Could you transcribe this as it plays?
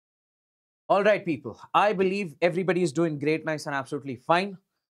All right, people. I believe everybody is doing great, nice, and absolutely fine.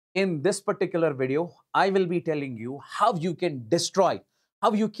 In this particular video, I will be telling you how you can destroy,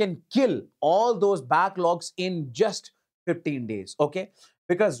 how you can kill all those backlogs in just 15 days. Okay.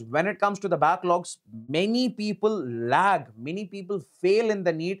 Because when it comes to the backlogs, many people lag, many people fail in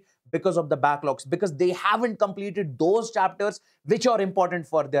the NEET because of the backlogs, because they haven't completed those chapters which are important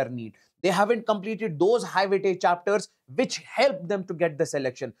for their NEET. They haven't completed those high weightage chapters which help them to get the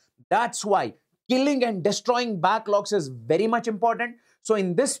selection. That's why killing and destroying backlogs is very much important. So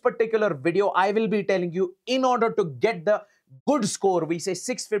in this particular video, I will be telling you, in order to get the good score, we say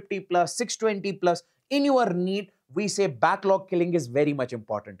 650 plus, 620 plus in your NEET, we say backlog killing is very much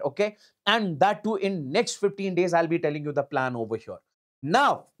important. Okay. And that too in next 15 days, I'll be telling you the plan over here.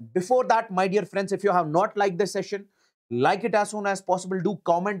 Now, before that, my dear friends, if you have not liked this session, like it as soon as possible. Do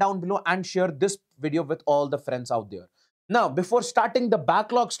comment down below and share this video with all the friends out there. Now, before starting the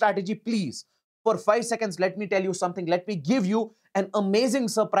backlog strategy, please, for 5 seconds, let me tell you something. Let me give you an amazing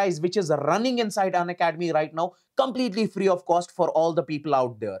surprise which is running inside Unacademy right now, completely free of cost for all the people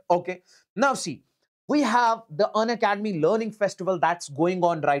out there. Okay. Now, see, we have the Unacademy Learning Festival that's going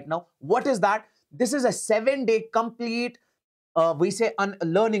on right now. What is that? This is a 7-day complete, we say,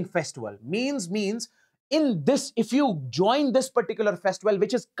 learning festival. Means in this, if you join this particular festival,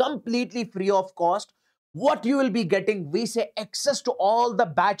 which is completely free of cost, what you will be getting, we say, access to all the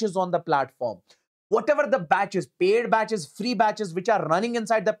batches on the platform. Whatever the batches, paid batches, free batches, which are running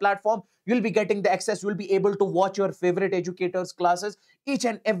inside the platform, you'll be getting the access. You'll be able to watch your favorite educators' classes, each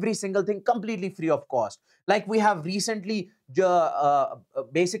and every single thing completely free of cost. Like we have recently started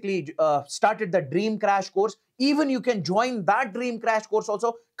the Dream Crash course. Even you can join that Dream Crash course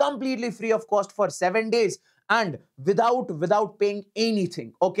also completely free of cost for 7 days and without paying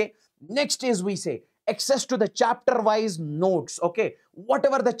anything. Okay. Next is, we say, access to the chapter wise notes. Okay,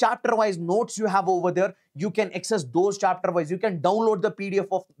 whatever the chapter wise notes you have over there, you can access those chapter wise. You can download the PDF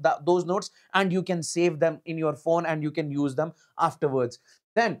of those notes and you can save them in your phone and you can use them afterwards.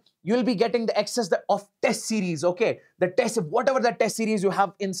 Then you'll be getting the access of test series. Okay, the test, whatever the test series you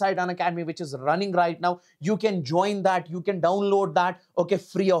have inside Unacademy which is running right now, you can join that, you can download that, okay,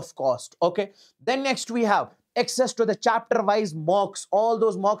 free of cost. Okay, then next we have access to the chapter wise mocks. All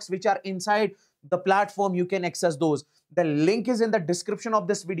those mocks which are inside the platform, you can access those. The link is in the description of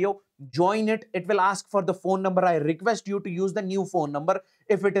this video. Join it. It will ask for the phone number. I request you to use the new phone number.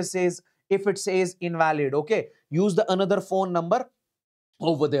 If it says invalid, okay, use the another phone number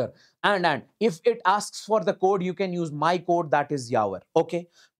over there. And if it asks for the code, you can use my code, that is Yawar. Okay,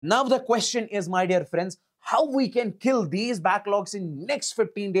 now the question is, my dear friends, how we can kill these backlogs in next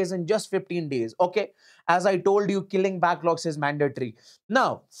 15 days, in just 15 days. Okay, as I told you, killing backlogs is mandatory.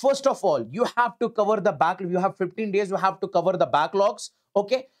 Now, first of all, you have to cover the backlog. You have 15 days, you have to cover the backlogs.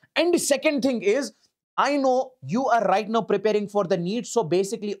 Okay, and the second thing is, I know you are right now preparing for the NEET. So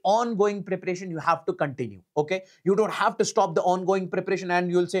basically, ongoing preparation, you have to continue. Okay, you don't have to stop the ongoing preparation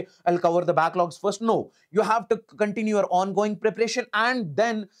and you'll say, I'll cover the backlogs first. No, you have to continue your ongoing preparation, and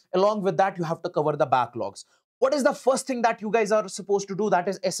then along with that, you have to cover the backlogs. What is the first thing that you guys are supposed to do? That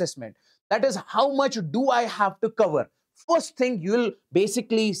is assessment. That is, how much do I have to cover? First thing, you'll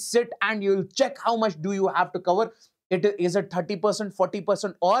basically sit and you'll check how much do you have to cover. Is it 30%,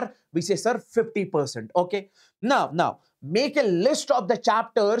 40%, or we say, sir, 50%. Okay. Now make a list of the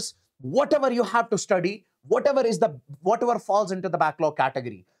chapters, whatever you have to study, whatever falls into the backlog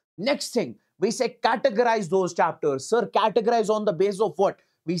category. Next thing, we say categorize those chapters. Sir, categorize on the basis of what?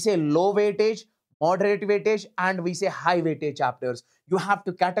 We say low weightage, moderate weightage, and we say high weightage chapters. You have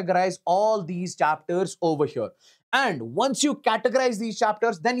to categorize all these chapters over here. And once you categorize these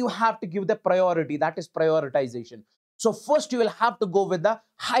chapters, then you have to give the priority. That is prioritization. So first you will have to go with the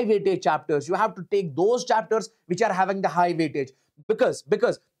high weightage chapters. You have to take those chapters which are having the high weightage.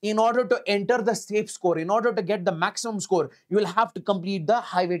 Because in order to enter the safe score, in order to get the maximum score, you will have to complete the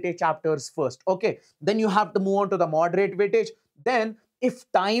high weightage chapters first. Okay. Then you have to move on to the moderate weightage. Then if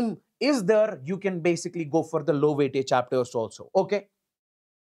time is there, you can basically go for the low weightage chapters also. Okay.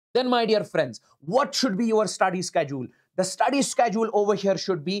 Then, my dear friends, what should be your study schedule? The study schedule over here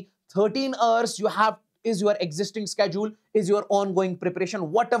should be 13 hours. You have is your existing schedule, is your ongoing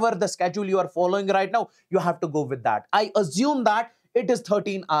preparation. Whatever the schedule you are following right now, you have to go with that. I assume that it is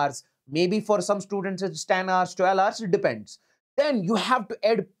 13 hours. Maybe for some students it's 10 hours, 12 hours, it depends. Then you have to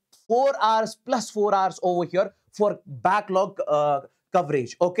add 4 hours plus 4 hours over here for backlog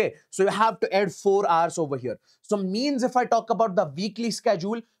coverage. Okay, so you have to add 4 hours over here. So means, if I talk about the weekly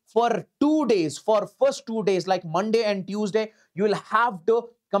schedule, for 2 days, for first 2 days, like Monday and Tuesday, you will have to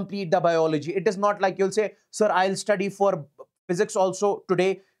complete the biology. It is not like you'll say, sir, I'll study for physics also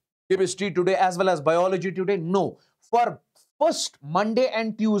today, chemistry today as well as biology today. No, for first Monday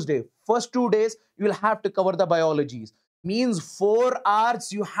and Tuesday, first 2 days, you will have to cover the biologies. Means 4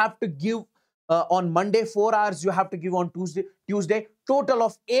 hours you have to give on Monday, 4 hours you have to give on Tuesday. Total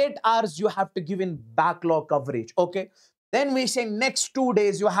of 8 hours you have to give in backlog coverage. Okay. Then we say next 2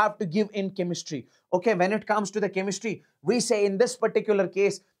 days you have to give in chemistry. Okay, when it comes to the chemistry, we say in this particular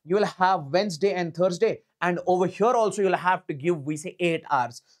case, you will have Wednesday and Thursday, and over here also you'll have to give, we say, 8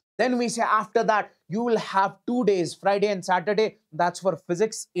 hours. Then we say after that, you will have 2 days, Friday and Saturday. That's for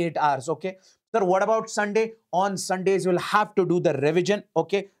physics, 8 hours. Okay. Sir, what about Sunday? On Sundays, you'll have to do the revision.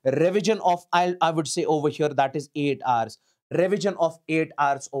 Okay. Revision of, I would say over here, that is 8 hours. Revision of 8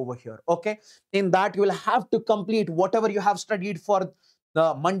 hours over here. Okay. In that, you will have to complete whatever you have studied for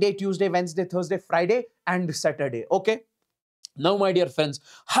the Monday, Tuesday, Wednesday, Thursday, Friday, and Saturday. Okay. Now, my dear friends,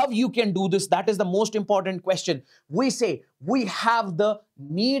 how you can do this? That is the most important question. We say we have the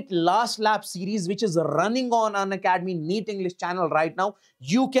NEET Last Lap series, which is running on Unacademy NEET English channel right now.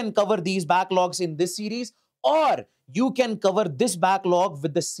 You can cover these backlogs in this series, or you can cover this backlog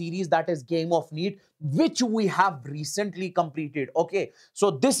with the series that is Game of NEET, which we have recently completed. Okay, so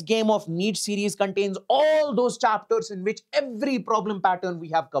this Game of NEET series contains all those chapters in which every problem pattern we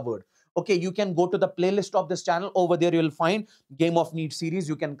have covered. Okay, you can go to the playlist of this channel. Over there, you'll find Game of NEET series.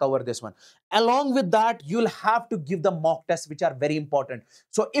 You can cover this one. Along with that, you'll have to give the mock tests, which are very important.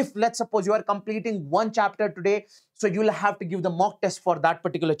 So if, let's suppose, you are completing one chapter today, so you'll have to give the mock test for that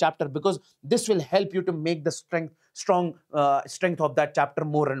particular chapter, because this will help you to make the strong strength of that chapter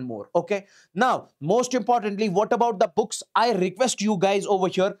more and more. Okay. Now, most importantly, what about the books? I request you guys over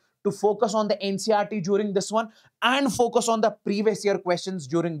here to focus on the NCERT during this one, and focus on the previous year questions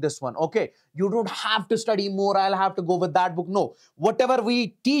during this one. Okay, you don't have to study more. I'll have to go with that book. No, whatever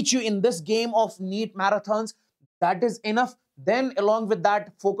we teach you in this Game of NEET marathons, that is enough. Then along with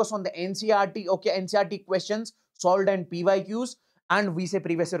that, focus on the NCERT. Okay, NCERT questions solved and PYQs, and we say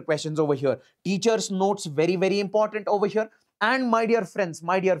previous year questions over here. Teachers notes, very, very important over here. And my dear friends,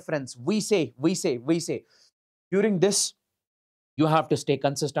 we say during this, you have to stay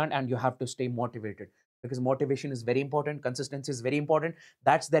consistent and you have to stay motivated, because motivation is very important, consistency is very important.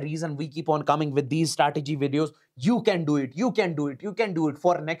 That's the reason we keep on coming with these strategy videos. You can do it, you can do it, you can do it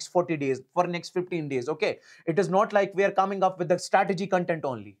for next 40 days, for next 15 days. Okay, it is not like we are coming up with the strategy content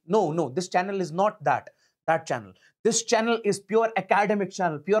only. No, this channel is not that channel. This channel is pure academic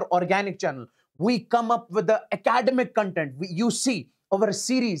channel, pure organic channel. We come up with the academic content. You see over a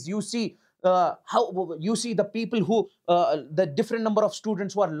series, you see how you see the people who the different number of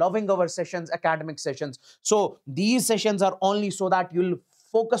students who are loving our sessions, academic sessions. So these sessions are only so that you'll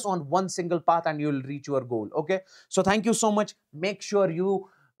focus on one single path and you'll reach your goal. Okay, so thank you so much. Make sure you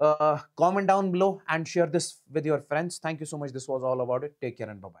comment down below and share this with your friends. Thank you so much. This was all about it. Take care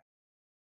and bye-bye.